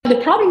The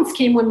problems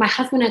came when my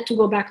husband had to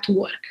go back to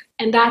work.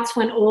 And that's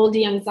when all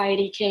the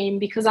anxiety came,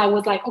 because I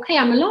was like, okay,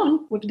 I'm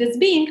alone with this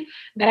being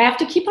that I have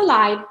to keep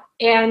alive.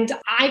 And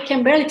I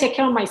can barely take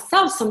care of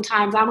myself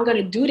sometimes. I'm going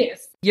to do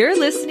this. You're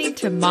listening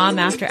to Mom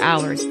After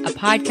Hours, a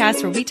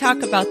podcast where we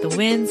talk about the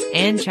wins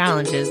and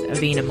challenges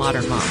of being a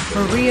modern mom.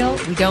 For real,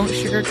 we don't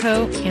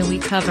sugarcoat, and we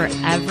cover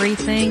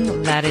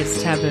everything that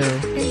is taboo.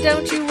 And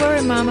don't you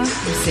worry, Mama, we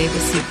saved a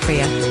seat for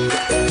you.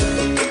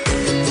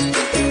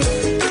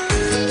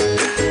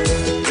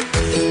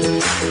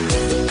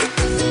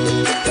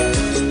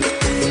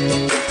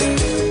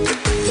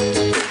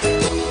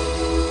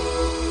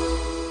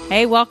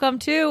 Hey, welcome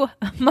to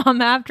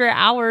Mom After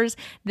Hours.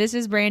 This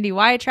is Brandy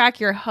Wyatrack,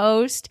 your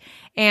host.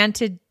 And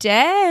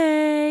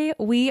today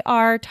we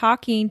are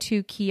talking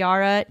to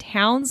Chiara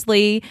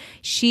Townley.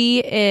 She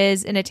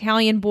is an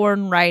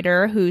Italian-born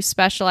writer who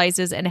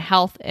specializes in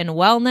health and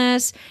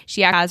wellness.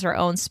 She has her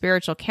own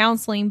spiritual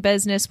counseling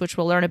business, which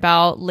we'll learn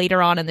about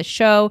later on in the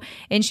show.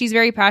 And she's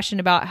very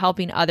passionate about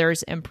helping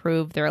others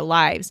improve their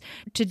lives.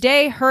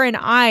 Today, her and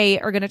I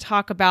are going to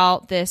talk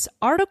about this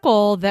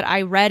article that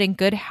I read in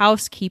Good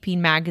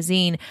Housekeeping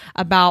magazine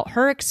about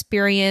her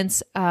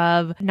experience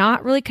of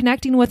not really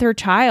connecting with her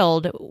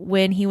child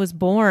when he was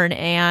born,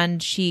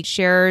 and she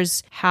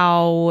shares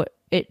how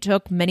it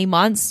took many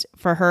months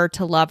for her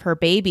to love her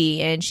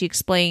baby, and she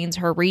explains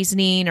her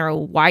reasoning or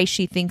why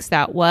she thinks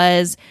that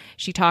was.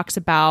 She talks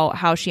about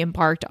how she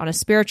embarked on a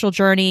spiritual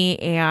journey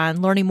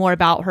and learning more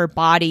about her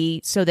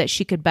body so that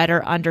she could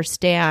better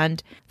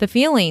understand the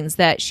feelings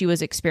that she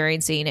was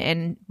experiencing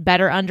and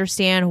better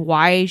understand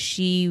why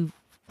she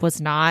was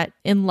not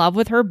in love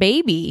with her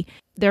baby.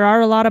 There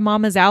are a lot of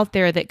mamas out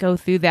there that go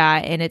through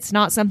that, and it's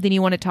not something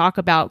you want to talk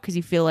about because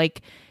you feel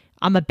like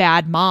I'm a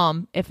bad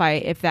mom if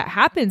that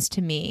happens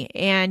to me.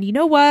 And you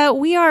know what?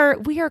 We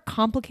are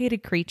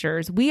complicated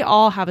creatures. We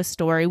all have a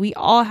story. We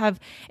all have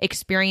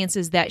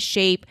experiences that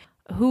shape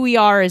who we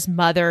are as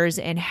mothers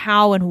and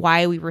how and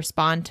why we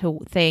respond to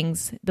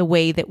things the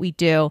way that we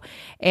do.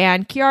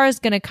 And Chiara is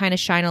going to kind of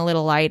shine a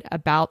little light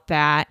about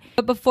that.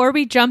 But before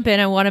we jump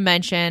in, I want to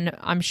mention,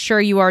 I'm sure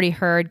you already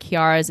heard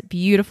Chiara's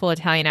beautiful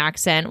Italian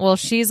accent. Well,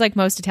 she's like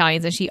most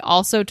Italians, and she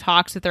also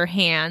talks with her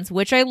hands,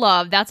 which I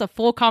love. That's a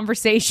full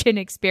conversation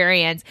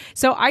experience.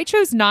 So I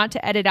chose not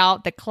to edit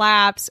out the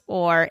claps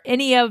or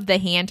any of the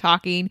hand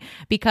talking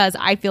because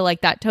I feel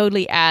like that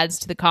totally adds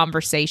to the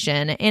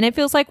conversation. And it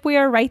feels like we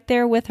are right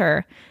there with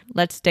her.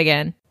 Let's dig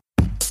in.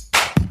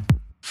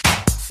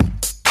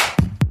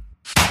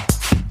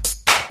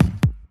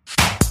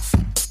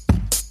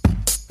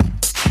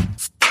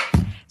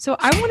 So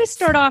I want to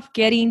start off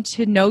getting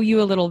to know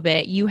you a little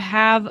bit. You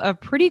have a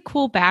pretty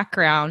cool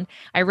background.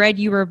 I read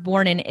you were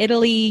born in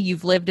Italy.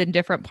 You've lived in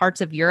different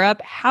parts of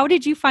Europe. How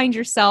did you find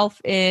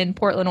yourself in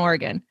Portland,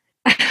 Oregon?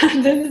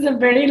 This is a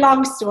very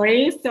long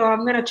story, so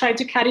I'm going to try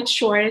to cut it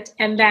short,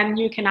 and then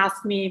you can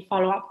ask me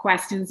follow-up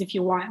questions if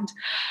you want.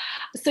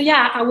 So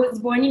yeah, I was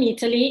born in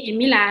Italy, in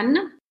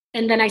Milan,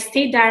 and then I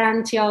stayed there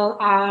until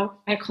I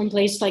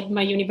accomplished like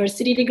my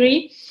university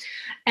degree.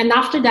 And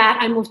after that,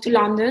 I moved to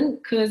London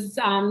because,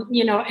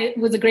 it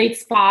was a great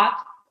spot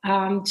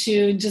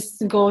to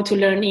just go to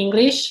learn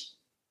English.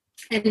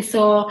 And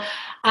so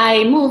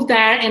I moved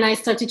there and I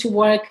started to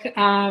work in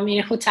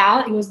a hotel.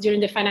 It was during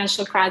the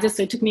financial crisis,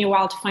 so it took me a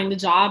while to find a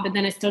job. But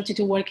then I started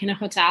to work in a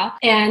hotel.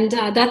 And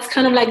that's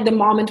kind of like the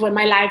moment when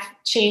my life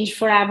changed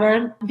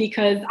forever,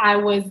 because I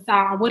was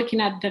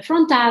working at the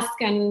front desk,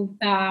 and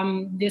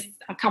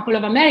a couple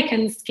of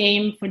Americans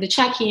came for the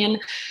check-in,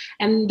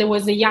 and there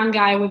was a young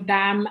guy with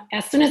them.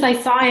 As soon as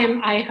I saw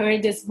him, I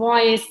heard this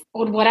voice,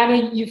 or whatever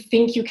you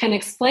think you can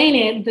explain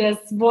it, this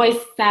voice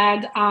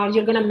said,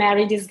 you're going to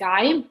marry this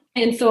guy.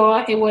 And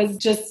so it was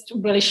just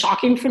really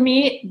shocking for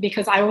me,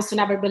 because I also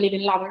never believed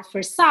in love at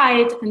first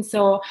sight. And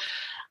so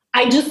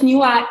I just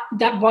knew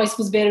that voice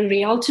was very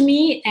real to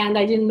me, and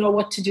I didn't know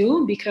what to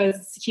do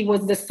because he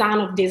was the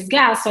son of this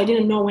guest, so I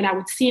didn't know when I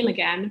would see him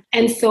again.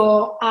 And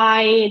so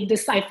I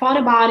thought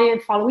about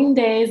it following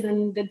days,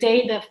 and the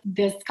day that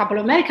this couple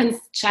of Americans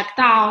checked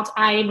out,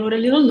 I wrote a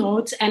little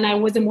note, and I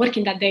wasn't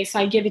working that day, so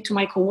I gave it to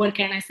my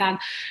coworker, and I said,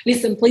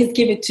 listen, please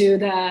give it to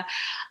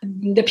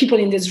the people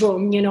in this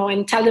room,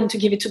 and tell them to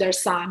give it to their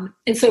son.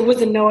 And so it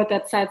was a note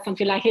that said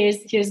something like,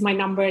 here's my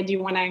number, do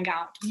you want to hang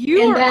out?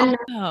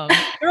 Awesome.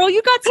 Girl,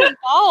 you got some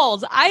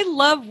balls. I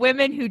love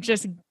women who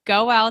just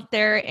go out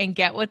there and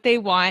get what they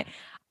want.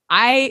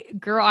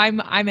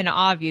 I'm in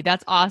awe of you.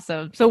 That's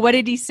awesome. So what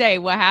did he say?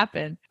 What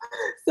happened?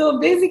 So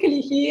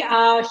basically he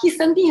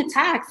sent me a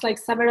text like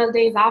several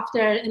days after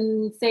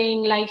and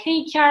saying like,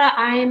 hey, Chiara,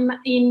 I'm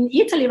in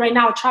Italy right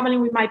now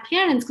traveling with my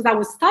parents because I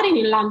was studying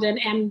in London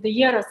and the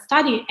year of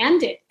study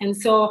ended. And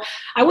so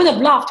I would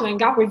have loved to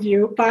hang out with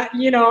you, but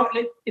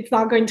it's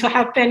not going to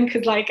happen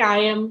because like I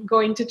am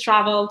going to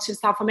travel to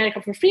South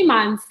America for 3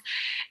 months.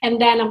 And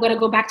then I'm going to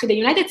go back to the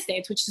United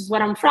States, which is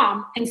where I'm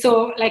from. And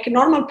so like a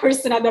normal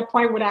person at that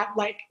point would have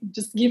like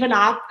just given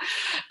up.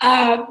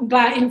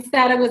 But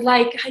instead I was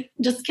like, I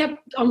just kept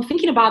on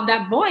thinking about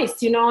that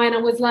voice, and I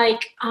was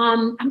like,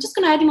 I'm just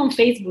going to add him on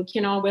Facebook,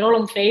 we're all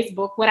on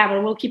Facebook,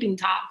 whatever, we'll keep in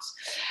touch.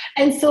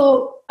 And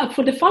so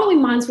for the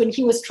following months when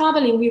he was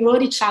traveling, we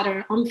wrote each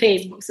other on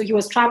Facebook. So he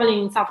was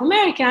traveling in South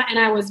America and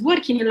I was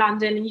working in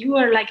London, and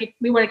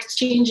we were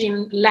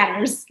exchanging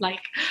letters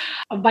like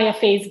via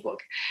Facebook.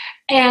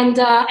 And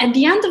at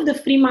the end of the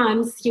 3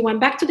 months, he went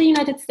back to the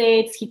United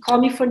States. He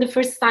called me for the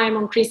first time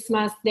on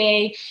Christmas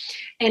Day.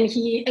 And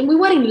we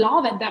were in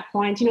love at that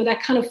point,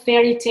 that kind of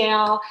fairy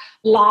tale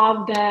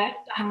love that,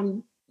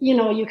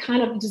 you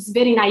kind of just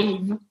very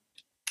naive.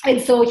 And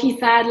so he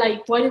said,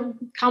 like, why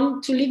don't you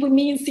come to live with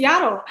me in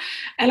Seattle?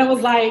 And I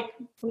was like,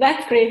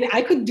 that's crazy.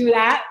 I could do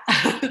that.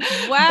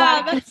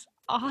 Wow, that's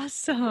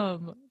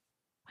awesome.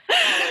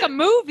 It's like a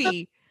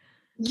movie.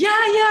 Yeah.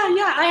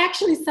 I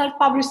actually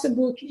self-published a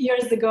book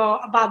years ago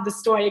about the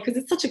story because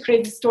it's such a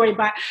crazy story,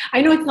 but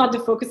I know it's not the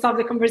focus of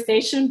the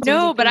conversation.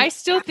 No, but I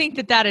still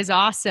think that is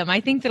awesome. I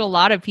think that a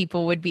lot of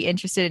people would be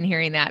interested in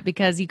hearing that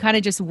because you kind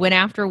of just went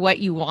after what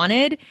you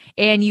wanted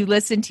and you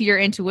listened to your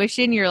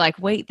intuition. You're like,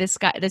 wait, this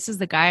is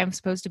the guy I'm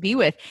supposed to be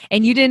with.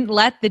 And you didn't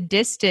let the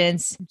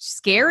distance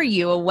scare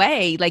you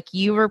away. Like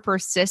you were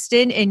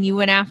persistent and you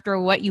went after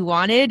what you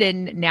wanted.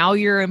 And now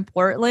you're in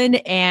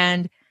Portland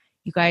and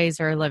you guys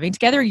are living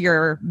together,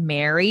 you're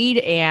married,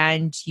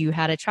 and you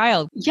had a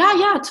child.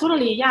 Yeah,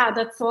 totally. Yeah,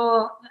 that's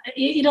all.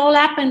 It all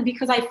happened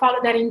because I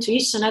followed that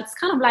intuition. That's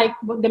kind of like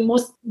the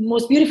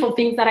most beautiful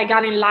things that I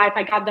got in life.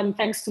 I got them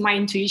thanks to my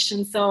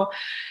intuition. So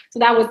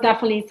that was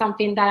definitely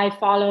something that I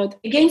followed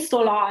against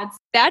all odds.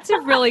 That's a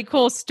really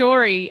cool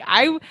story.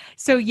 I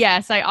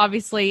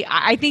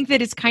think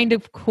that it's kind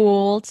of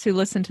cool to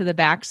listen to the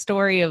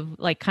backstory of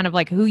like kind of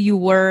like who you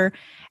were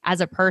as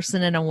a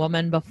person and a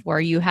woman before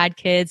you had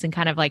kids and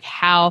kind of like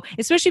how,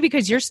 especially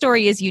because your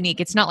story is unique.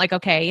 It's not like,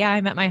 okay, yeah,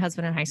 I met my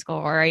husband in high school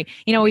or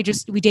we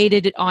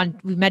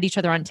met each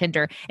other on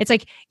Tinder. It's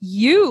like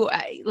you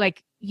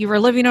were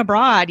living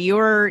abroad, you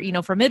were,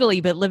 from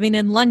Italy, but living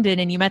in London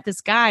and you met this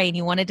guy and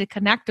you wanted to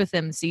connect with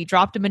him. So you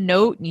dropped him a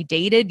note and you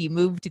dated, you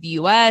moved to the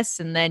US,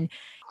 and then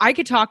I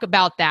could talk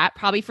about that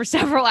probably for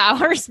several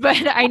hours,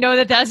 but I know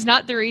that that's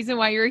not the reason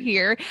why you're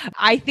here.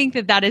 I think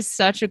that is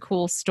such a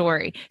cool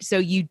story. So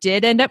you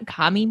did end up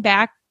coming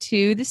back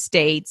to the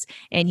States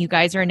and you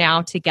guys are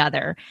now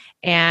together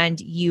and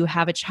you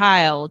have a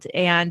child.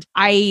 And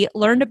I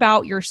learned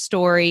about your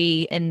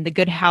story in the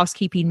Good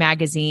Housekeeping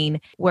magazine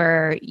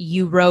where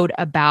you wrote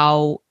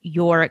about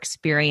your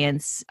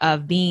experience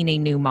of being a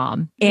new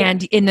mom.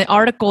 And in the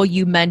article,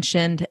 you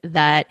mentioned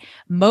that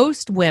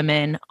most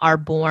women are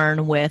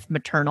born with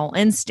maternal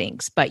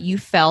instincts, but you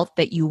felt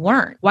that you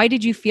weren't. Why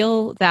did you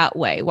feel that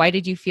way? Why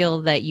did you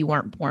feel that you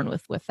weren't born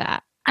with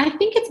that? I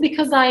think it's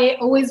because I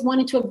always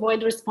wanted to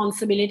avoid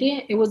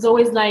responsibility. It was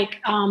always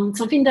like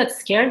something that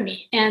scared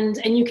me. And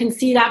you can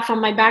see that from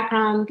my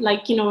background,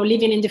 like,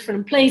 living in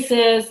different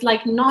places,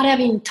 like not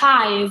having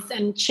ties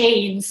and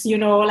chains,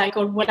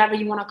 or whatever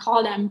you want to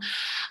call them.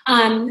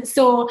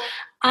 So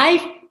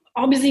I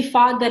obviously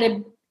thought that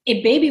a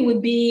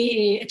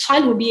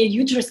child would be a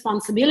huge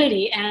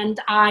responsibility. And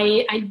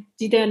I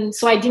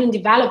didn't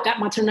develop that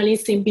maternal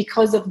instinct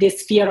because of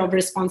this fear of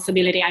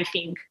responsibility, I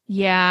think.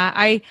 Yeah,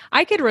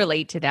 I could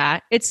relate to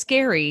that. It's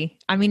scary.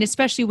 I mean,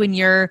 especially when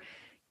you're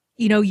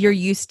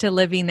used to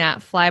living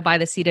that fly by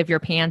the seat of your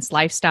pants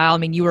lifestyle. I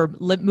mean, you were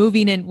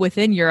moving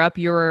within Europe,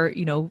 you were,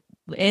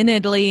 in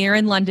Italy, you're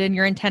in London,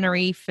 you're in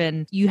Tenerife,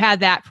 and you had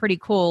that pretty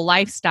cool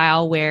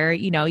lifestyle where,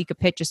 you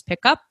could just pick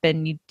up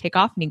and you take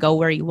off and you go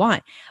where you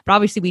want. But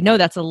obviously we know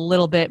that's a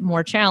little bit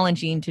more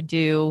challenging to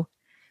do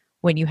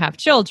when you have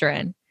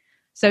children.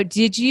 So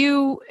did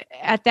you,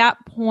 at that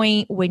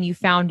point when you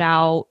found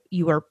out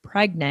you were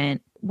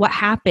pregnant, what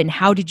happened?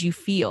 How did you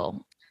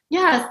feel?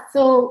 Yeah,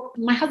 so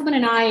my husband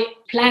and I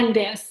planned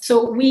this.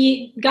 So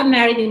we got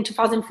married in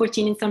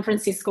 2014 in San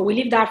Francisco. We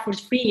lived there for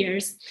 3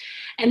 years.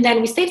 And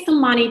then we saved some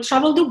money,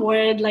 traveled the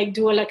world,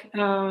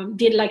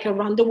 did a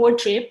round the world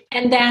trip.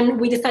 And then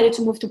we decided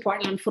to move to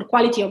Portland for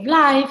quality of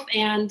life.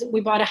 And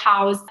we bought a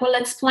house. Well,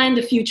 let's plan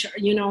the future,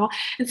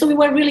 And so we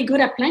were really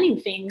good at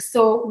planning things.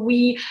 So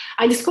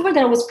I discovered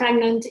that I was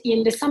pregnant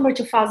in December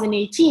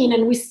 2018.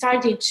 And we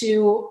started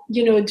to,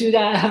 do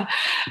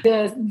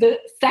the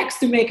sex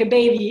to make a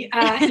baby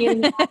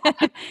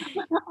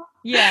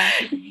Yeah.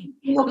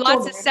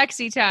 Lots of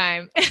sexy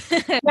time.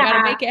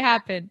 Gotta make it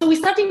happen. So we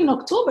started in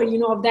October,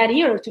 of that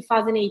year,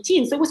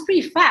 2018. So it was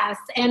pretty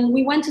fast. And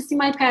we went to see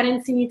my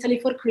parents in Italy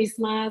for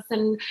Christmas.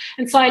 And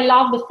so I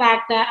love the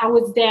fact that I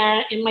was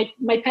there and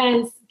my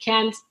parents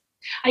can't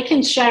I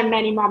can share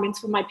many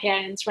moments with my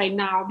parents right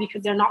now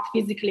because they're not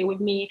physically with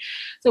me.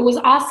 So it was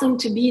awesome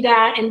to be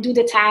there and do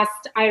the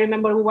test. I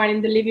remember we were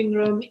in the living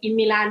room in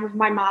Milan with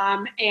my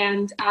mom,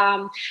 and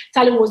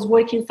Tali was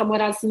working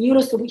somewhere else in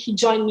Europe, so he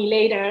joined me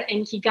later,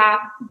 and he got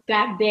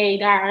that day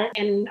there,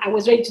 and I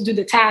was ready to do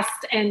the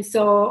test. And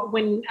so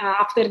when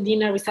after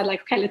dinner we said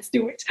like, okay, let's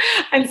do it.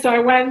 And so I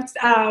went,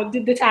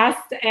 did the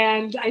test,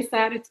 and I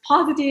said it's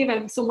positive.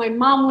 And so my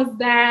mom was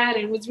there, and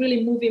it was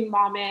really moving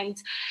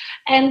moment.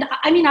 And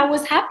I mean, I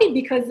was happy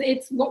because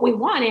it's what we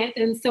wanted.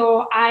 And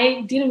so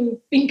I didn't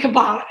think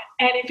about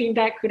anything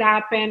that could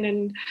happen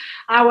and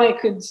how I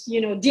could,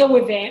 deal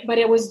with it. But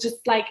it was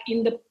just like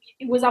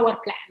it was our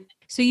plan.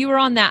 So you were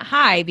on that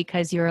high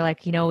because you were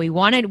like, you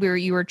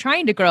were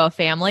trying to grow a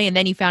family, and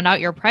then you found out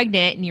you're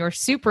pregnant and you were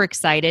super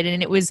excited.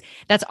 And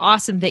that's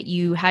awesome that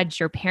you had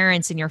your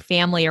parents and your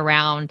family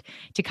around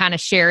to kind of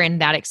share in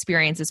that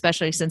experience,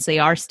 especially since they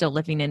are still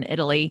living in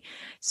Italy.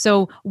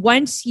 So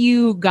once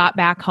you got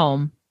back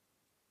home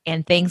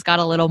and things got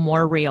a little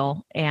more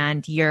real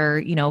and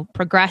you're,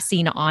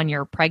 progressing on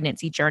your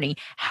pregnancy journey,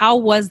 how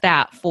was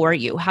that for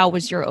you? How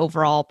was your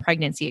overall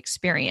pregnancy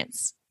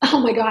experience? Oh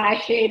my God, I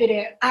hated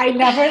it. I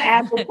never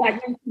had the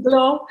pregnancy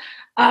glow.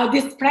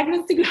 This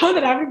pregnancy glow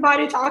that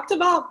everybody talked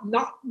about,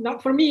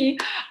 not for me.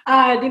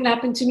 Didn't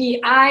happen to me.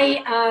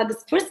 The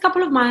first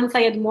couple of months,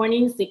 I had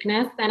morning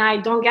sickness, and I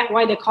don't get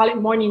why they call it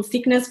morning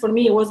sickness. For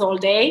me, it was all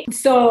day.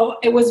 So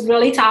it was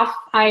really tough.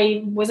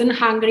 I wasn't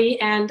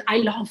hungry, and I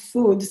love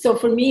food. So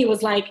for me, it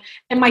was like,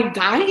 am I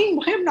dying?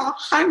 Why am I not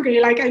hungry?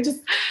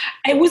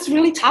 It was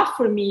really tough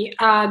for me,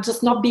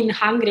 just not being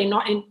hungry,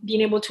 not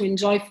being able to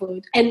enjoy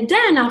food. And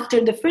then after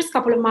the first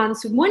couple of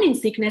months with morning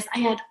sickness, I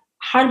had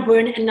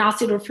heartburn and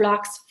acid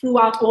reflux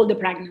throughout all the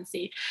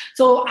pregnancy.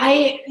 So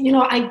I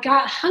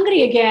got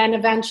hungry again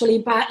eventually,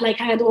 but I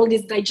had all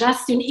these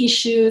digestion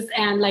issues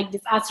and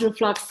this acid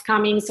reflux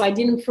coming. So I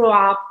didn't throw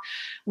up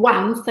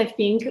once, I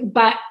think,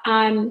 but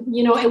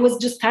it was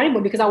just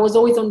terrible because I was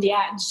always on the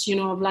edge,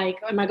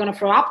 am I going to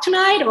throw up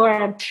tonight?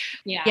 Or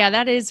yeah,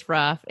 that is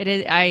rough. It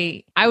is.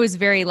 I was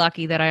very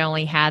lucky that I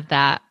only had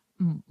that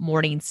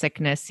morning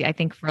sickness, I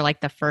think, for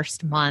the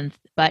first month.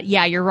 But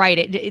yeah, you're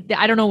right.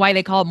 I don't know why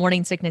they call it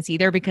morning sickness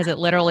either, because it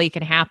literally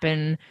can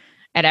happen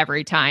at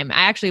every time.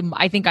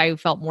 I think I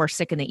felt more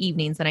sick in the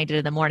evenings than I did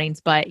in the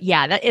mornings. But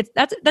yeah,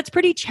 that's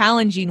pretty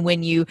challenging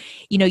when you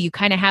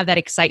kind of have that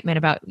excitement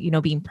about,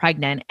 being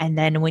pregnant. And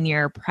then when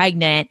you're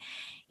pregnant,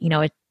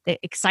 the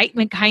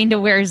excitement kind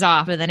of wears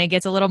off, and then it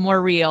gets a little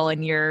more real,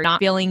 and you're not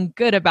feeling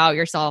good about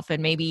yourself,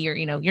 and maybe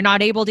you're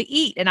not able to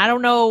eat. And I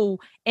don't know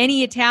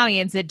any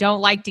Italians that don't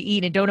like to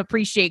eat and don't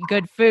appreciate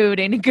good food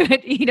and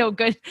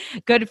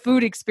good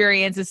food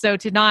experiences. So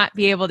to not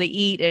be able to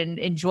eat and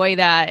enjoy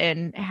that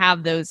and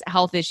have those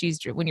health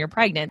issues when you're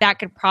pregnant, that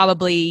could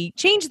probably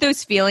change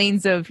those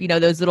feelings of,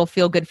 those little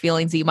feel good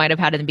feelings that you might have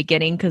had in the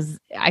beginning. Cause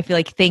I feel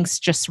like things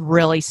just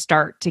really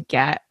start to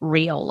get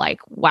real.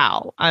 Like,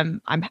 wow,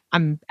 I'm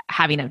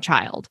having a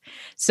child.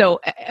 So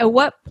at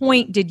what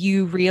point did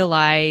you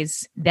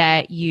realize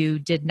that you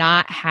did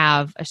not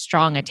have a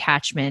strong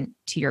attachment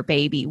to your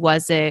baby?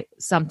 Was it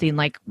something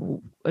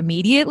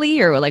immediately,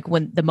 or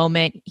when the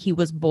moment he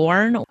was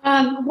born?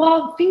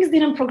 Well, things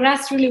didn't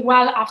progress really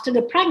well after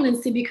the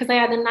pregnancy because I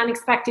had an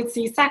unexpected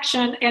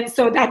C-section, and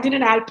so that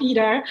didn't help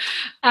either,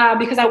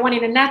 because I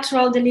wanted a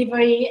natural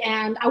delivery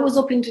and I was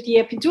open to the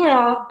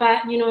epidural.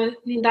 But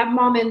in that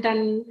moment,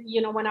 and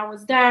when I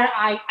was there,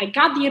 I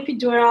got the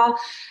epidural,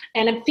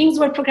 and things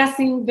were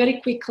progressing very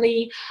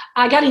quickly.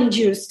 I got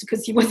induced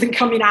because he wasn't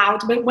coming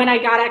out, but when I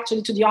got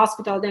actually to the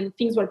hospital, then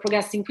things were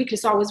progressing quickly.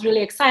 So I was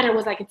really excited. I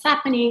was like, it's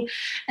happening.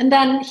 And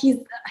then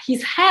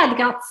his head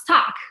got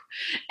stuck,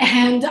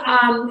 and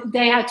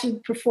they had to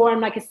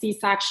perform a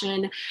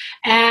C-section.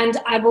 And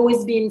I've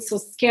always been so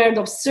scared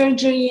of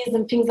surgeries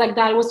and things like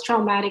that. It was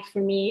traumatic for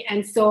me.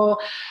 And so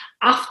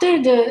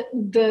after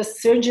the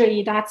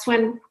surgery, that's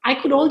when I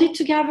could hold it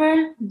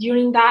together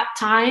during that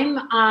time,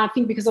 I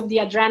think because of the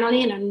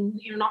adrenaline and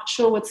you're not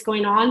sure what's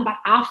going on. But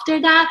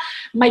after that,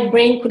 my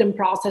brain couldn't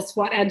process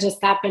what had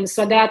just happened.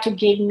 So they had to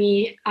give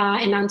me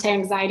an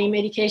anti-anxiety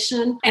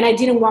medication, and I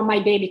didn't want my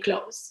baby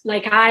close.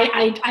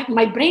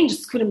 My brain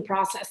just couldn't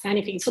process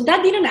anything. So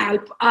that didn't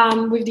help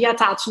with the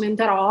attachment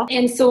at all.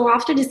 And so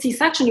after the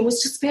C-section, it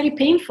was just very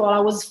painful. I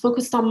was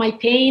focused on my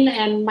pain,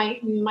 and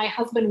my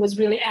husband was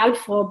really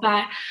helpful,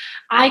 but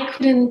I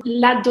couldn't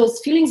let those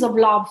feelings of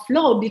love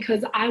flow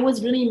because I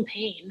was really in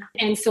pain.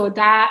 And so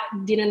that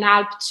didn't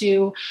help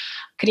to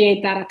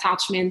create that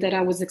attachment that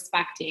I was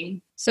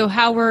expecting. So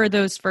how were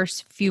those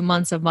first few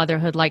months of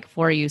motherhood like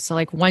for you?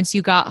 So once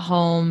you got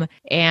home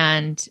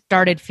and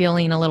started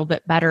feeling a little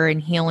bit better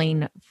and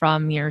healing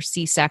from your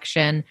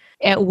C-section,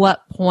 at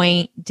what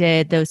point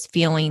did those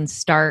feelings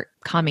start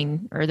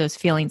coming or those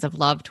feelings of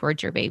love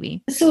towards your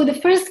baby? So the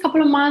first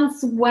couple of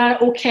months were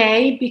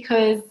okay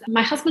because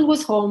my husband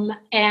was home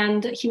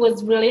and he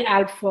was really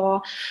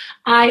helpful.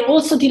 I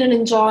also didn't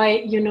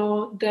enjoy,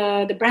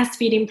 the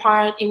breastfeeding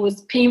part. It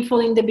was painful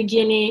in the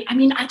beginning. I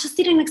mean, I just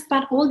didn't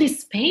expect all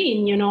this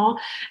pain,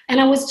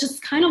 and I was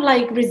just kind of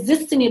like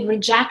resisting it,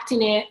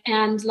 rejecting it,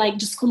 and like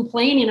just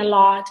complaining a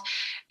lot.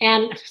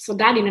 And so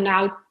that didn't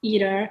help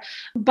either.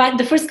 But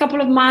the first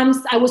couple of months,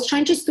 I was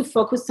trying just to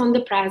focus on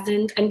the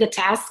present and the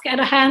task at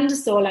hand.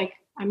 So like,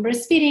 I'm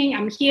breastfeeding,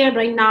 I'm here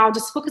right now,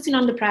 just focusing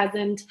on the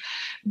present.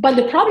 But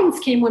the problems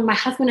came when my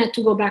husband had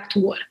to go back to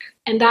work.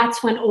 And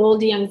that's when all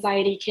the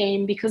anxiety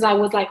came, because I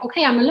was like,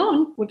 okay, I'm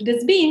alone with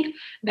this being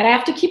that I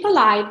have to keep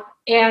alive.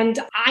 And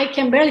I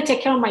can barely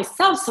take care of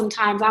myself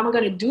sometimes. I'm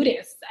going to do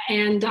this.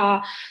 And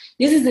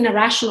this is in a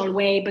rational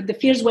way, but the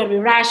fears were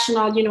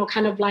irrational,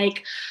 kind of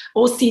like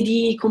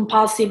OCD,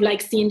 compulsive,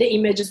 like seeing the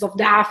images of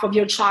death of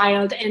your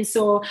child. And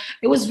so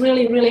it was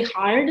really, really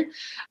hard.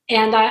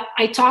 And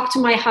I talked to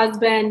my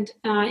husband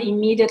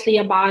immediately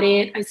about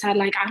it. I said,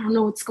 like, I don't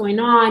know what's going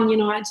on.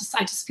 I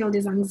just feel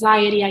this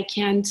anxiety. I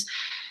can't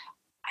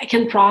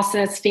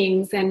process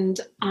things, and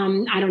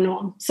I don't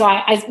know. So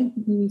I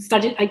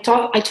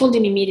told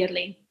him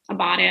immediately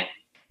about it.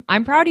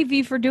 I'm proud of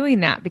you for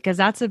doing that, because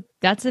that's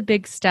a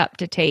big step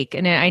to take.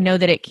 And I know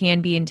that it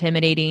can be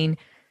intimidating,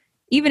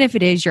 even if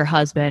it is your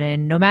husband,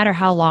 and no matter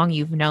how long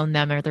you've known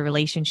them or the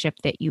relationship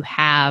that you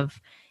have,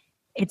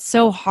 it's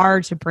so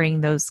hard to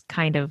bring those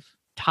kind of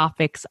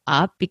topics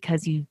up,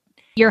 because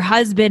your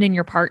husband and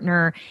your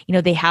partner,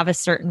 they have a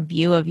certain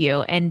view of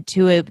you, and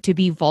to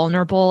be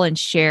vulnerable and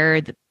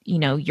share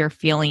your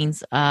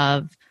feelings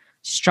of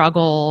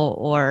struggle,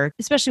 or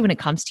especially when it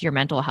comes to your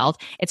mental health,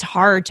 it's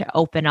hard to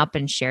open up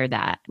and share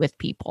that with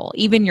people,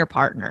 even your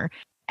partner.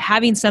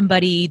 Having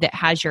somebody that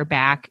has your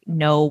back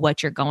know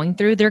what you're going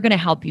through, they're going to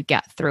help you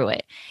get through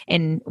it.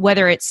 And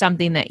whether it's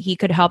something that he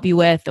could help you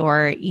with,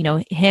 or,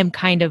 him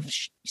kind of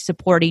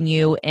supporting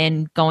you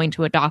and going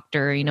to a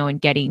doctor,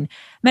 and getting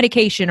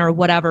medication or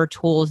whatever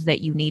tools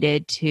that you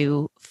needed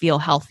to feel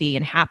healthy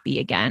and happy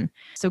again.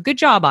 So good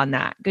job on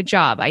that. Good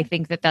job. I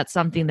think that that's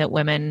something that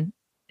women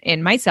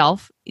and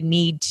myself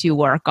need to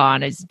work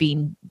on, is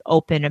being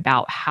open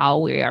about how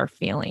we are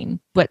feeling.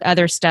 What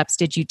other steps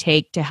did you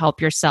take to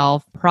help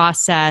yourself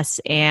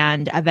process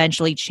and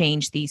eventually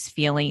change these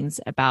feelings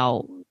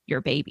about your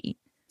baby?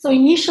 So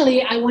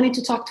initially, I wanted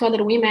to talk to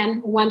other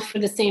women who went for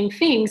the same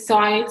thing. So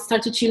I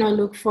started to,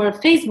 look for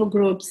Facebook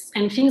groups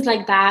and things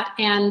like that.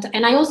 And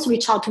I also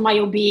reached out to my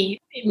OB.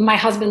 My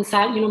husband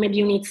said, maybe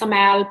you need some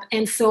help.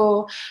 And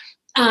so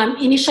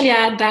initially, I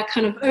had that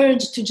kind of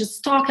urge to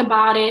just talk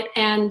about it,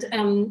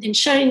 and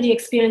sharing the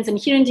experience and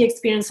hearing the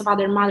experience of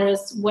other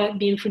mothers who had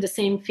been through the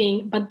same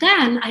thing. But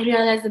then I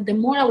realized that the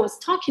more I was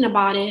talking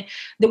about it,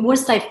 the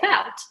worse I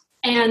felt.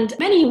 And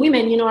many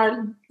women,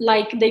 are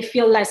like, they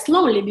feel less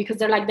lonely because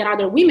they're like, there are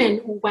other women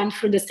who went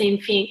through the same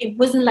thing. It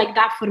wasn't like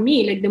that for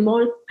me. Like, the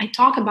more I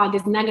talk about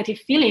these negative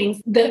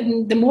feelings,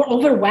 the more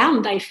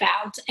overwhelmed I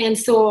felt. And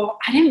so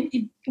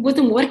it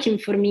wasn't working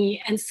for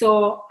me. And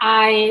so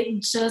I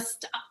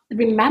just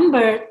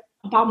remember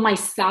about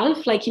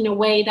myself, like in a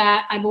way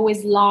that I've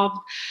always loved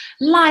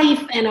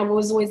life, and I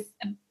was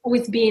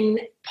always been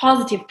a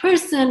positive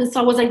person.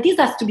 So I was like, this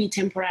has to be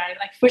temporary.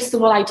 Like, first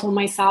of all, I told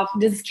myself,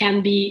 this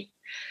can be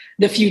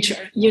the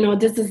future.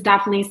 This is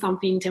definitely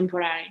something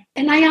temporary.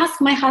 And I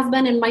asked my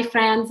husband and my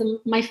friends and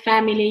my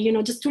family,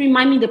 just to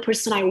remind me the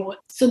person I was.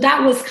 So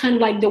that was kind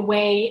of like the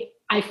way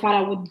I thought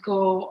I would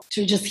go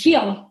to just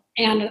heal.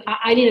 And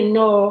I didn't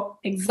know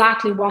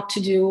exactly what to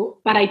do,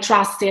 but I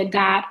trusted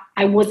that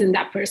I wasn't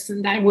that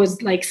person. That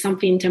was like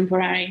something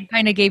temporary.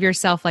 Kind of gave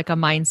yourself like a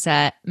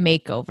mindset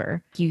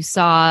makeover. You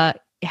saw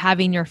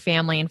having your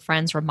family and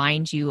friends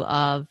remind you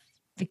of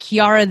the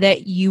Chiara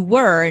that you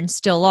were and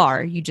still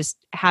are. You just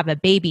have a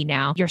baby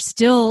now. You're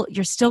still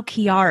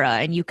Chiara,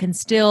 and you can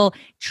still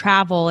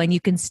travel, and you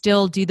can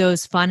still do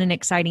those fun and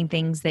exciting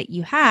things that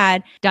you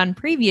had done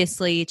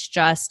previously. It's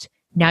just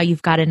now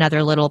you've got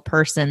another little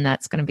person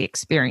that's going to be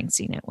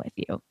experiencing it with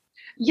you.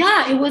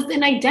 Yeah, it was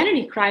an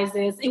identity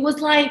crisis. It was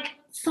like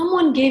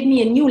someone gave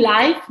me a new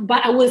life,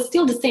 but I was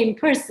still the same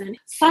person.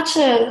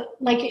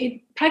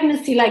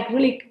 Pregnancy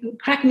really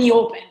cracked me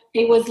open.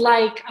 It was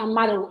like a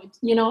motherhood,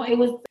 it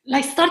was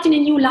like starting a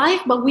new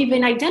life, but with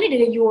an identity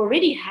that you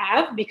already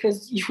have,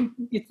 because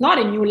it's not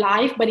a new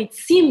life, but it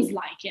seems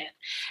like it.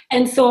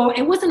 And so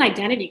it was an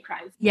identity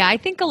crisis. Yeah, I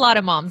think a lot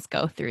of moms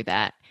go through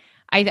that.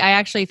 I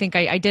actually think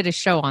I did a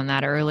show on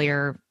that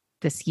earlier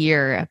this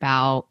year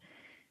about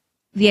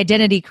the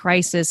identity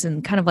crisis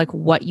and kind of like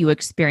what you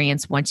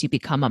experience once you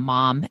become a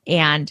mom.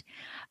 And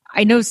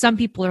I know some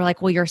people are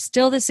like, well, you're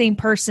still the same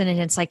person. And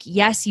it's like,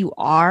 yes, you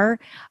are.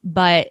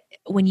 But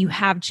when you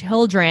have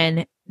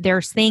children,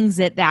 there's things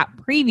that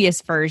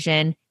previous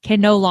version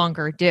can no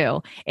longer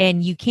do.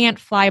 And you can't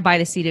fly by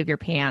the seat of your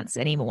pants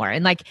anymore.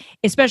 And like,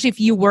 especially if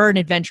you were an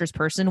adventurous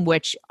person,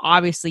 which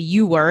obviously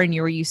you were, and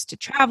you were used to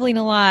traveling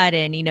a lot,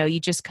 and, you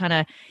just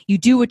you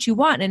do what you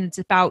want, and it's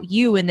about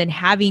you. And then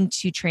having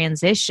to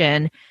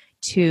transition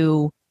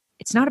to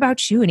it's not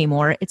about you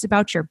anymore. It's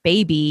about your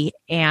baby,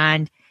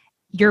 and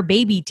your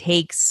baby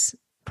takes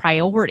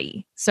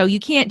priority. So you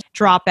can't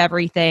drop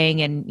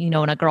everything and,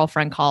 when a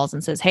girlfriend calls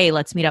and says, hey,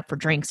 let's meet up for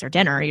drinks or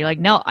dinner, you're like,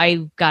 no,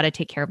 I've got to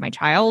take care of my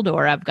child,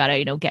 or I've got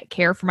to, get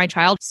care for my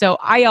child. So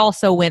I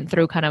also went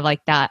through kind of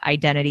like that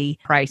identity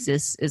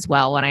crisis as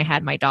well when I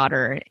had my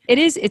daughter.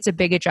 It's a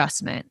big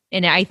adjustment.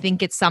 And I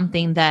think it's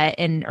something that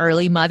in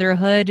early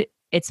motherhood,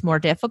 it's more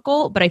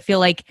difficult. But I feel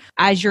like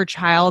as your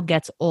child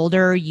gets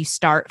older, you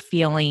start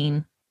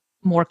feeling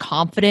more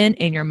confident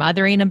in your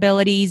mothering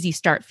abilities. You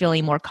start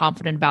feeling more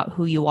confident about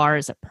who you are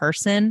as a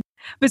person.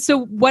 But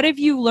so what have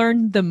you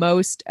learned the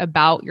most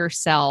about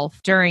yourself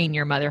during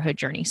your motherhood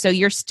journey? So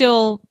you're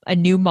still a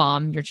new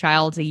mom, your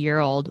child's a year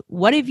old.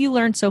 What have you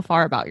learned so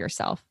far about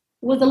yourself?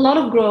 Was a lot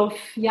of growth,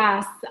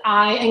 yes.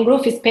 And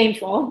growth is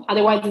painful,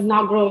 otherwise it's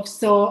not growth.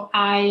 So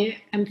I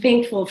am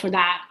thankful for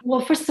that.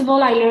 Well, first of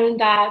all, I learned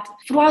that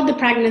throughout the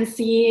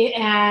pregnancy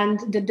and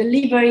the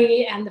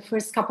delivery and the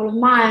first couple of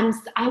months,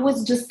 I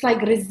was just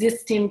like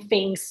resisting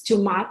things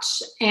too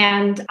much.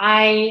 And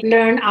I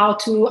learned how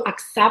to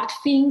accept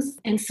things.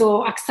 And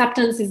so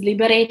acceptance is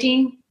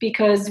liberating,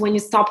 because when you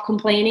stop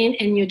complaining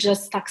and you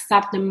just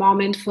accept the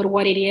moment for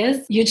what it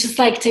is, you just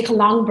like take a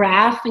long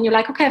breath and you're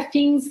like, okay,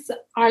 things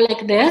are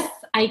like this.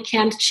 I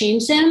can't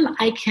change them.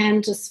 I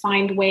can just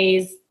find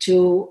ways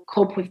to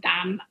cope with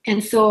them.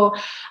 And so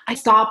I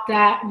stopped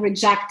that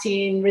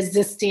rejecting,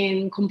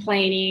 resisting,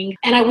 complaining.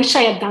 And I wish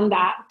I had done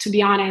that, to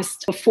be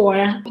honest,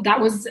 before.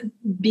 That was a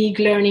big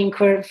learning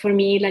curve for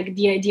me, like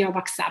the idea of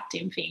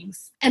accepting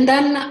things. And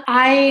then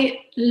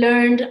I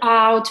learned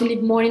how to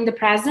live more in the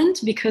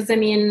present, because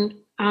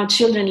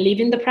children live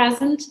in the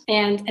present.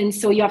 And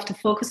so you have to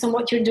focus on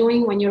what you're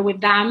doing when you're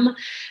with them.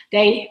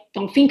 They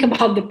don't think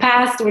about the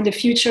past or the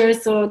future.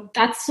 So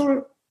that's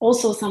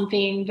also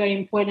something very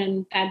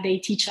important that they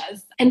teach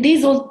us. And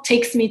this all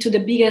takes me to the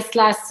biggest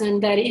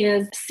lesson, that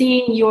is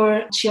seeing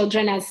your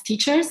children as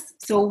teachers.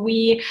 So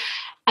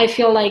I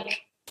feel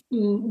like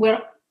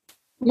we're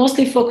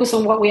mostly focus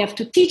on what we have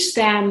to teach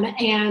them.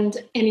 And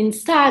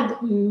instead,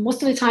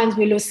 most of the times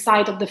we lose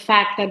sight of the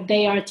fact that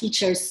they are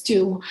teachers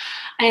too.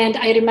 And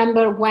I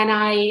remember when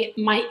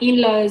my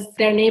in-laws,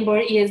 their neighbor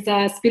is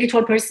a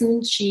spiritual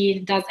person. She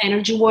does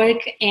energy work.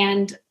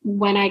 And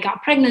when I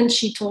got pregnant,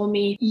 she told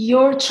me,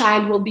 your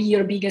child will be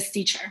your biggest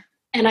teacher.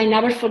 And I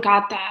never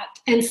forgot that.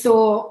 And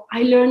so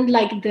I learned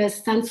like the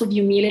sense of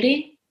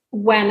humility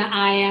when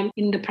I am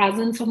in the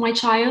presence of my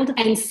child,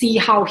 and see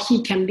how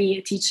he can be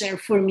a teacher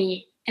for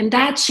me. And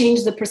that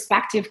changed the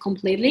perspective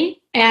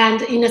completely.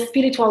 And in a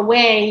spiritual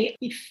way,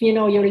 if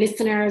your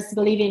listeners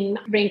believe in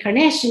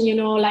reincarnation,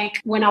 like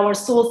when our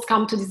souls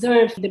come to this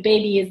earth, the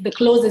baby is the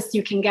closest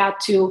you can get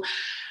to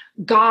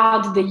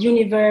God, the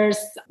universe,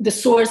 the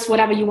source,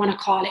 whatever you want to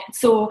call it.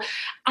 So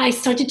I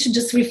started to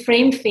just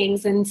reframe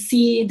things and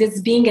see this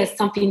being as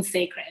something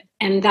sacred.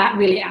 And that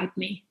really helped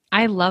me.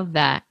 I love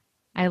that.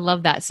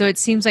 So it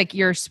seems like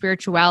your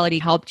spirituality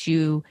helped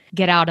you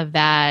get out of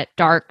that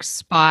dark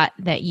spot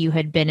that you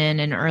had been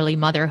in early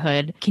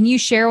motherhood. Can you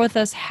share with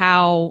us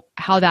how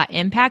that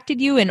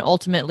impacted you and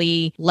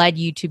ultimately led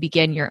you to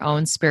begin your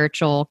own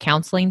spiritual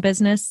counseling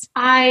business?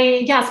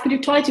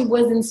 Spirituality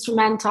was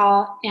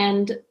instrumental,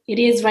 and it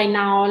is right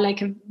now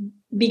like a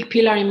big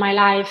pillar in my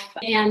life.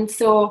 And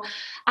so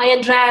I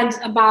had read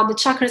about the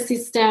chakra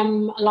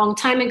system a long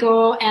time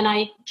ago, and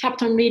I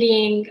kept on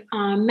reading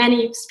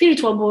many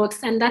spiritual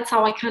books, and that's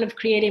how I kind of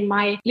created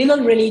my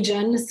little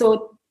religion.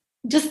 So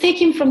just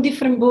taking from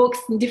different books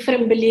and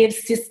different belief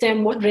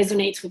system what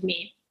resonates with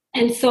me.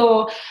 And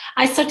so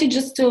I started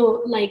just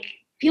to like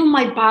feel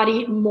my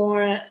body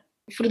more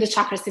through the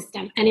chakra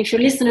system. And if your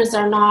listeners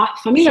are not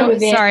familiar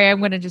with it... Sorry, I'm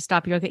going to just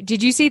stop you. Okay.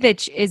 Did you see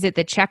that? Is it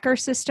the checker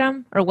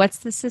system, or what's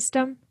the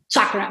system?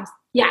 Chakras.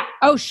 Yeah.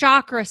 Oh,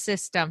 chakra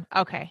system.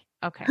 Okay.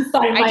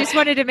 Sorry, I just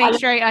wanted to make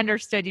sure I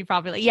understood you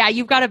properly. Yeah,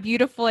 you've got a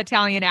beautiful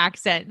Italian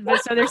accent.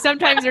 So there's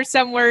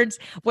some words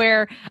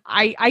where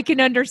I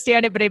can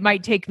understand it, but it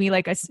might take me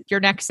like your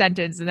next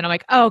sentence. And then I'm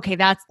like, oh, okay,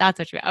 that's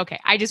what you meant. Okay.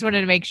 I just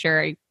wanted to make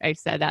sure I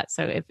said that.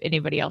 So if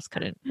anybody else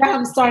couldn't. Yeah,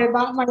 I'm sorry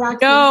about my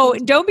accent. No,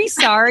 don't be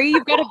sorry.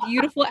 You've got a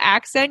beautiful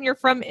accent. You're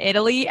from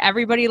Italy.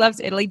 Everybody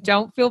loves Italy.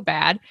 Don't feel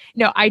bad.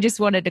 No, I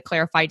just wanted to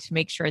clarify to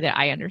make sure that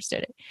I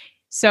understood it.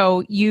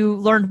 So you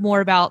learned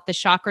more about the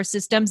chakra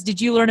systems. Did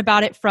you learn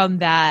about it from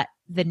the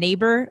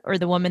neighbor or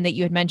the woman that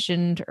you had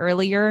mentioned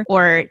earlier,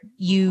 or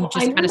you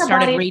just kind of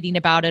started reading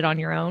about it on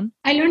your own?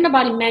 I learned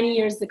about it many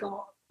years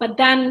ago, but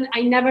then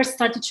I never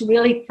started to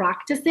really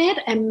practice it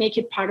and make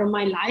it part of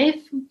my life.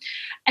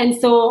 And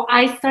so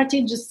I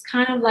started just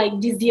kind of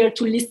like this year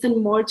to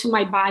listen more to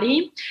my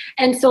body.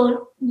 And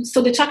so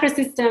the chakra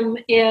system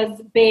is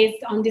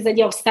based on this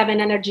idea of 7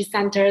 energy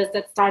centers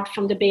that start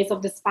from the base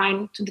of the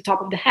spine to the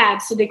top of the head.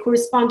 So they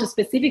correspond to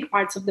specific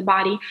parts of the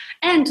body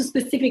and to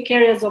specific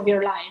areas of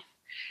your life.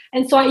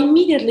 And so I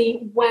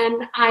immediately,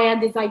 when I had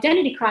this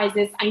identity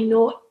crisis, I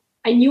knew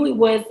it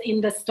was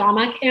in the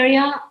stomach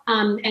area.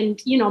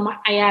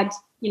 I had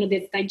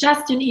these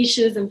digestion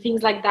issues and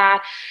things like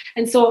that.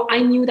 And so I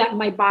knew that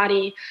my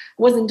body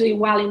wasn't doing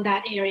well in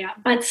that area,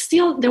 but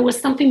still there was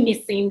something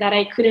missing that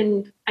I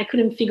couldn't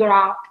figure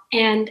out.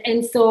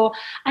 And so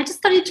I just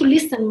started to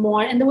listen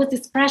more, and there was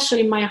this pressure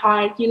in my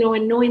heart,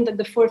 and knowing that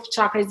the fourth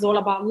chakra is all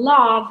about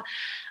love,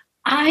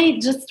 I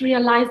just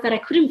realized that I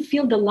couldn't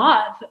feel the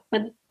love,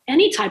 but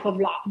any type of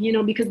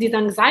love, because this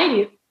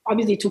anxiety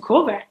obviously took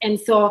over. And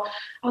so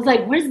I was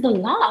like, where's the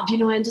love?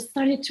 And just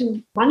started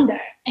to wonder.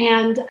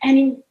 And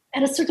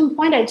at a certain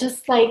point, I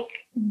just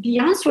the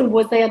answer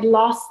was I had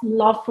lost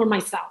love for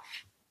myself.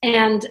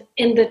 And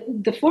in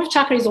the fourth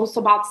chakra is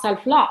also about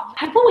self-love.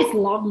 I've always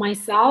loved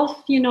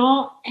myself,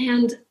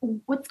 and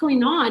what's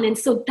going on? And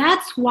so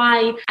that's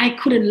why I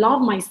couldn't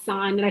love my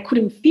son, and I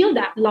couldn't feel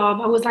that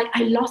love. I was like,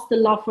 I lost the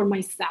love for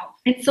myself.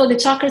 And so the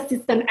chakra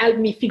system helped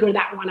me figure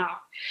that one out.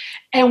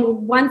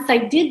 And once I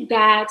did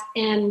that,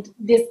 and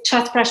this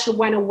chest pressure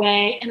went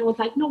away, and I was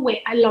like, no,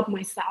 wait, I love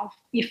myself.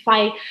 If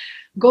I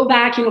go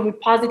back, with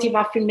positive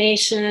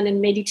affirmation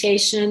and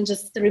meditation,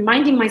 just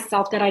reminding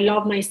myself that I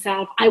love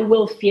myself, I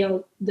will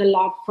feel the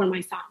love for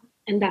my son.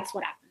 And that's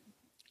what happened.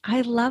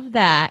 I love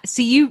that.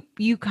 So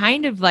you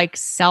kind of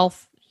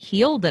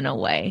self-healed in a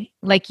way,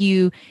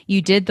 you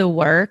did the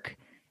work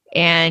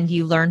and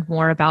you learned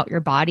more about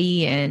your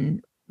body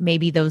and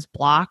maybe those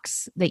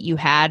blocks that you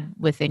had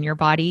within your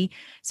body.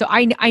 So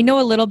I know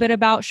a little bit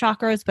about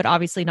chakras, but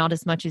obviously not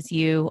as much as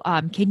you.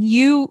 Can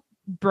you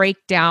break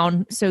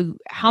down, so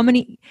how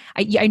many,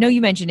 I know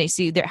you mentioned it,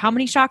 so how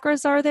many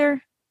chakras are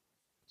there?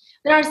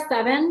 There are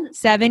 7.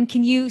 7.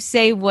 Can you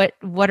say what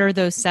are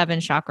those 7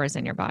 chakras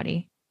in your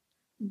body?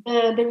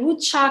 The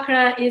root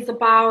chakra is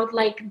about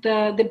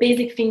the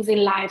basic things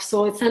in life.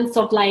 So a sense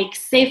of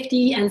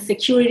safety and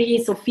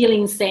security, so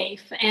feeling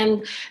safe.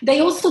 And they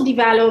also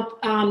develop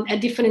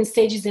at different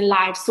stages in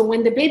life. So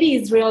when the baby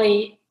is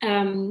really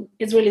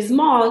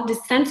small, the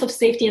sense of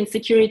safety and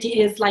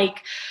security is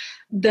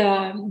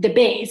the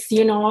base,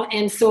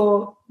 and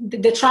so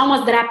the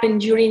traumas that happen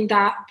during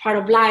that part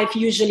of life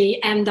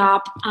usually end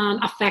up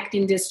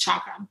affecting this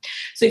chakra.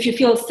 So if you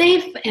feel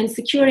safe and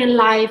secure in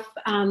life,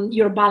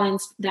 you're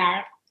balanced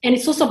there. And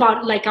it's also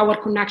about our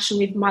connection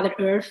with Mother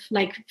Earth,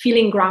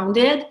 feeling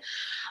grounded.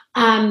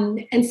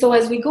 And so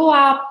as we go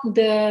up,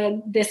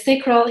 the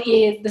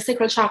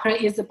sacral chakra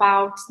is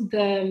about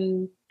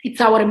it's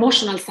our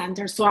emotional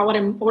center. So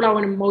all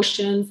our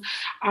emotions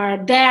are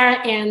there,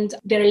 and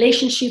the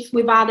relationships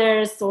with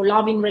others, so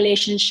loving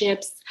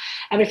relationships,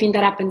 everything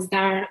that happens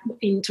there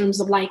in terms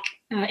of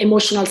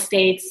emotional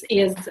states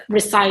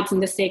resides in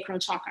the sacral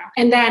chakra.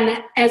 And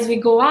then as we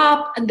go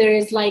up, there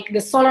is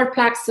the solar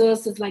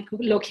plexus is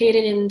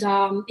located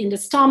in the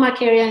stomach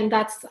area, and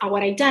that's our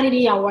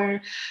identity, our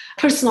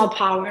personal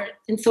power.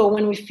 And so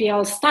when we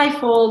feel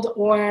stifled,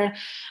 or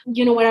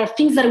where are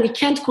things that we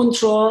can't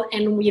control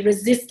and we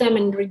resist them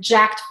and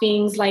reject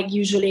things,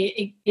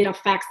 usually it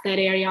affects that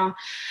area.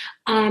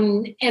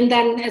 And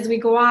then as we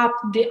go up,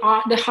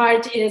 the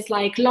heart is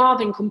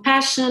love and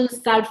compassion,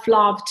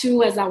 self-love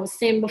too, as I was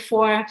saying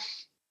before,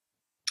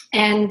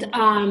 and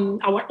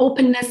our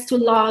openness to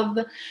love.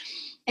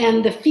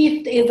 And the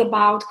 5th is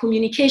about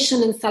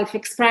communication and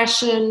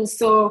self-expression.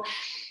 So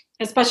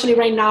especially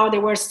right now that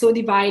we're so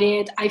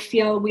divided, I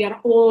feel we are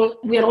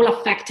all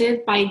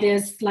affected by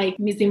this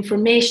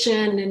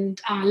misinformation and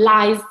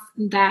lies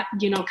that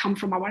come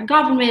from our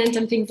government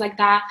and things like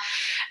that.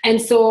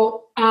 And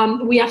so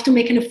we have to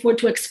make an effort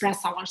to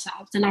express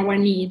ourselves and our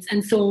needs.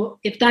 And so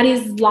if that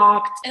is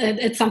locked,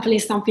 it's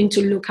something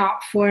to look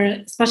out for,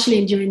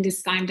 especially during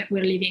this time that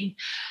we're living.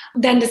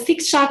 Then the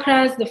 6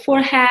 chakras, the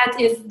forehead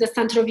is the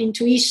center of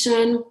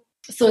intuition.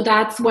 So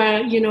that's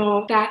where,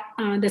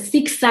 the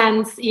sixth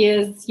sense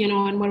is,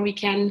 and where we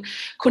can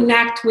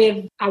connect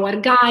with our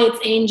guides,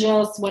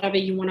 angels, whatever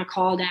you want to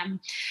call them.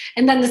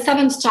 And then the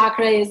 7th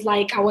chakra is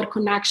our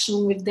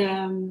connection with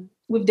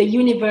the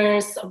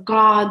universe or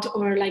God,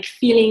 or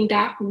feeling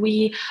that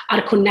we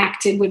are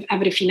connected with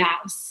everything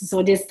else.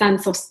 So this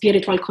sense of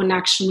spiritual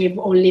connection with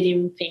all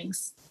living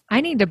things. I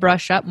need to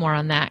brush up more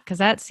on that, because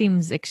that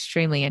seems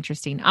extremely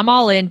interesting. I'm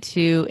all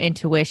into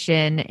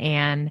intuition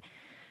and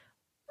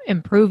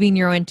improving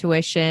your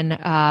intuition.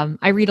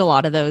 I read a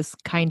lot of those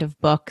kind of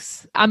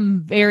books. I'm a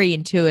very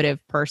intuitive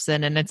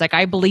person, and it's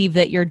I believe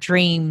that your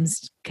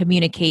dreams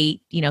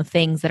communicate,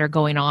 things that are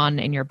going on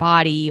in your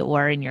body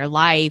or in your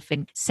life,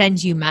 and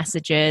send you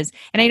messages.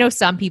 And I know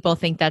some people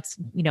think that's,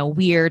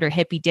 weird or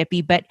hippy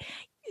dippy, but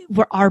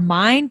our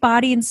mind,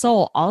 body, and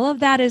soul, all of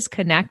that is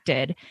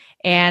connected.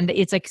 And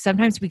it's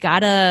sometimes we got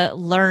to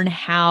learn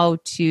how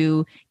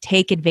to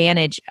take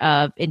advantage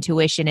of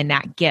intuition and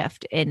that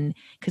gift. And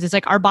because it's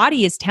our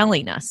body is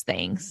telling us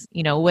things,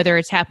 whether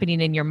it's happening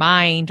in your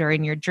mind or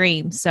in your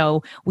dreams.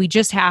 So we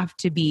just have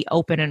to be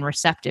open and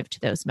receptive to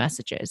those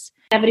messages.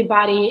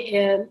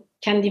 Everybody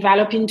can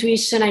develop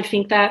intuition. I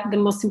think that the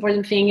most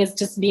important thing is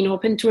just being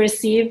open to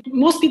receive.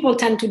 Most people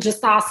tend to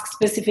just ask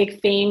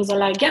specific things,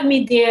 or get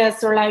me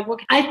this, or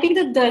I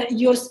think that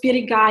your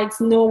spirit guides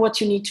know what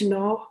you need to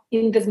know.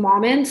 in this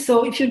moment.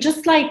 So if you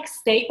just like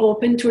stay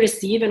open to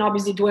receive and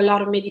obviously do a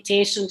lot of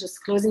meditation,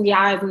 just closing the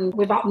eyes and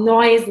without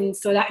noise, and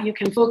so that you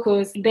can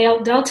focus,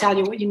 they'll tell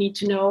you what you need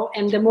to know.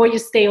 And the more you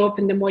stay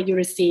open, the more you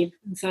receive.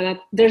 And so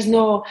that there's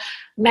no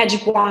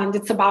magic wand.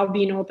 It's about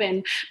being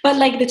open. But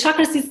like the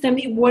chakra system,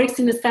 it works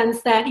in the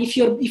sense that if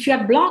you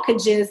have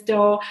blockages,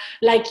 though,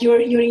 like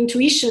your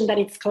intuition, that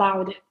it's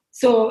clouded.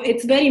 So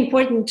it's very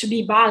important to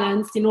be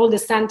balanced in all the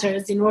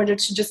centers in order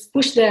to just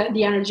push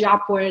the energy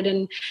upward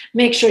and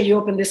make sure you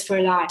open this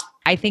third eye.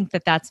 I think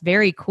that that's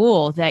very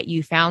cool that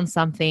you found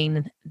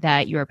something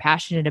that you're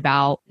passionate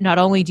about. Not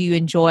only do you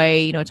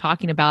enjoy,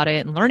 talking about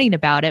it and learning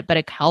about it, but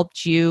it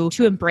helped you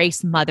to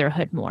embrace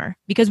motherhood more,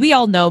 because we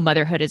all know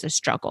motherhood is a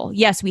struggle.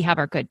 Yes, we have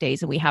our good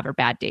days and we have our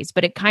bad days,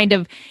 but it kind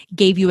of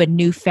gave you a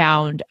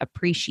newfound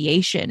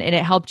appreciation, and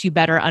it helped you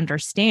better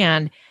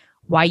understand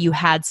why you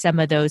had some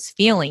of those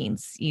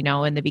feelings,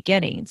 in the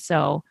beginning.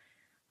 So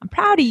I'm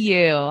proud of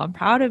you. I'm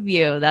proud of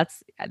you.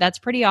 That's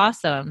pretty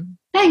awesome.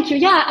 Thank you.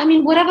 Yeah. I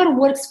mean, whatever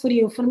works for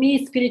you. For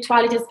me,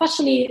 spirituality,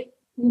 especially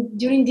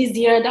during this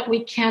year that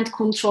we can't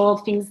control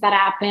things that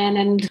happen.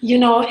 And,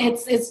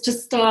 it's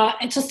just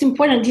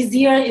important. This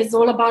year is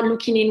all about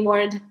looking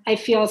inward, I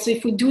feel. So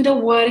if we do the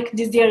work,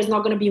 this year is not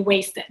going to be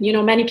wasted.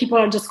 Many people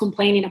are just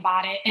complaining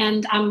about it.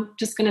 And I'm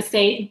just going to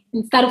say,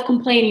 instead of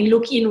complaining,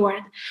 look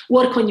inward,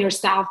 work on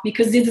yourself,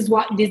 because this is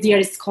what this year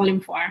is calling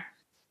for.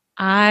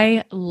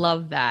 I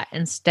love that.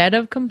 Instead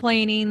of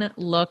complaining,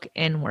 look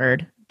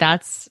inward.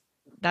 That's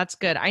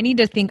good. I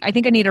think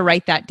I need to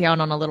write that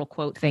down on a little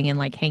quote thing and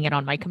like hang it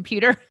on my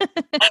computer.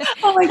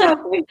 Oh my God.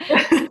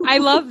 I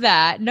love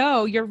that.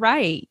 No, you're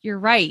right. You're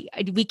right.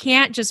 We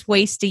can't just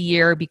waste a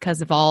year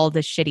because of all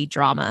the shitty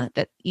drama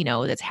that,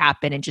 that's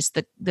happened, and just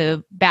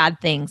the bad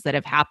things that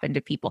have happened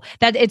to people.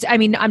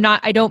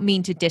 I don't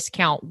mean to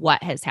discount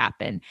what has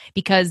happened,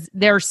 because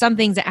there are some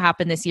things that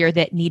happened this year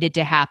that needed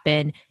to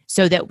happen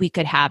so that we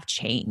could have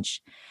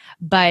change.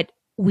 But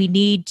we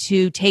need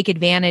to take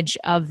advantage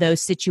of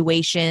those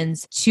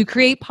situations to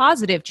create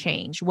positive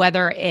change,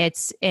 whether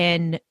it's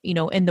in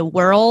the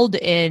world,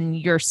 in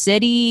your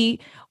city,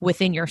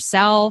 within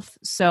yourself.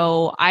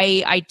 So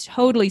I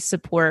totally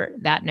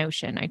support that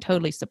notion. I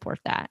totally support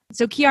that.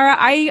 So Chiara,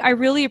 I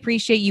really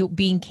appreciate you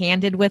being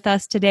candid with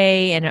us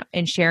today and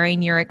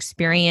sharing your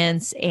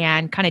experience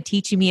and kind of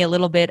teaching me a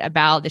little bit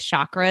about the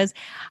chakras.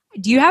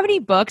 Do you have any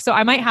books? So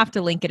I might have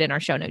to link it in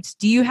our show notes.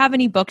 Do you have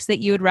any books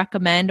that you would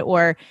recommend,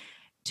 or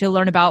to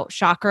learn about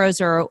chakras,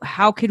 or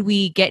how could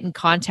we get in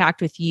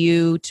contact with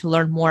you to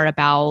learn more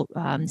about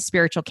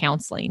spiritual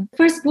counseling?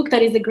 First book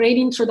that is a great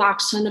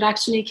introduction that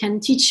actually can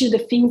teach you the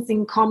things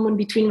in common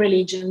between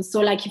religions.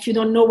 So like if you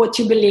don't know what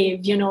you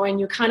believe, and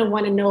you kind of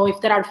want to know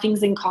if there are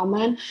things in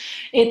common,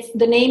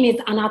 the name is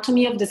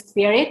Anatomy of the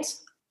Spirit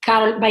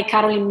by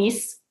Caroline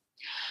Myss.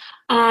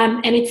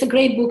 And it's a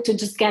great book to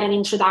just get an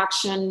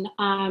introduction,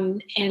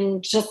 and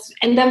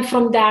then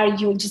from there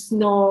you'll just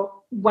know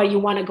where you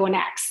want to go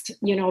next,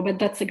 but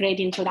that's a great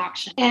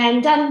introduction.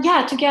 And then,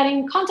 to get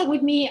in contact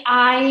with me,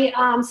 I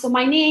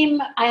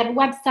have a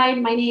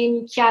website, my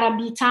name,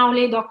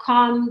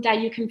 chiarabtownley.com,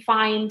 that you can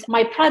find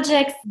my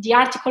projects, the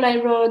article I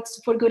wrote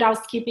for Good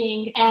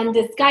Housekeeping, and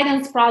this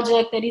guidance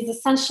project that is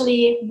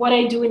essentially what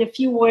I do in a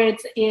few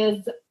words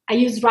is I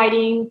use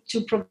writing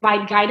to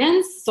provide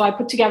guidance. So I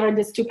put together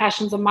these two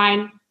passions of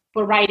mine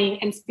for writing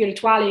and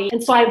spirituality.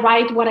 And so I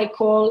write what I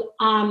call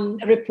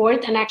a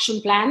report and action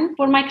plan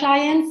for my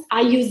clients. I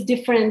use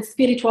different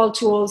spiritual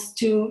tools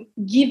to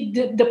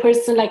give the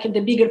person like the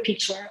bigger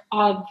picture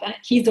of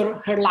his or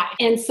her life.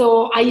 And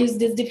so I use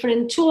these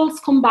different tools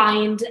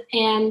combined,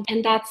 and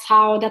that's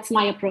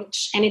my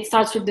approach. And it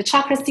starts with the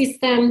chakra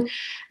system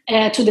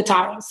to the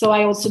tarot. So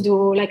I also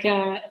do like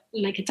a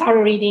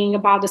tarot reading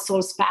about the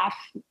soul's path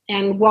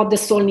and what the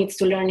soul needs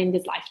to learn in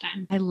this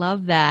lifetime. I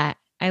love that.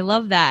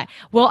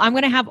 Well, I'm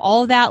going to have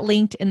all that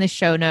linked in the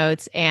show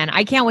notes, and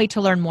I can't wait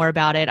to learn more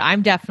about it.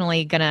 I'm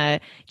definitely going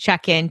to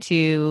check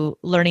into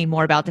learning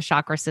more about the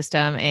chakra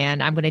system,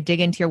 and I'm going to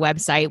dig into your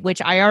website,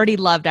 which I already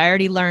loved. I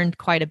already learned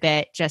quite a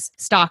bit just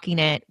stalking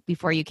it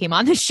before you came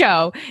on the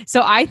show.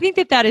 So I think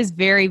that is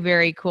very,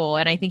 very cool,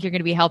 and I think you're going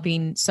to be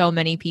helping so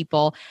many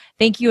people.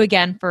 Thank you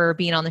again for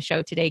being on the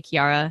show today,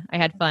 Chiara. I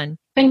had fun.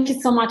 Thank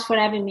you so much for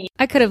having me.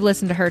 I could have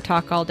listened to her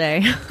talk all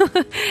day.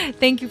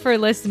 Thank you for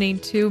listening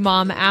to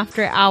Mom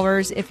After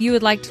Hours. If you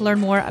would like to learn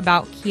more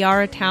about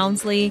Chiara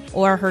Townley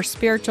or her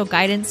spiritual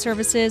guidance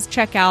services,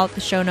 check out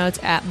the show notes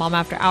at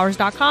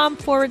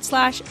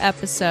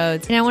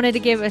momafterhours.com/episodes. And I wanted to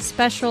give a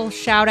special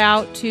shout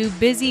out to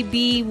Busy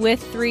Bee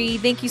with 3.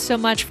 Thank you so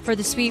much for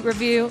the sweet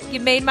review.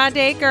 You made my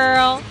day,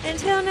 girl.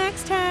 Until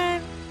next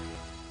time.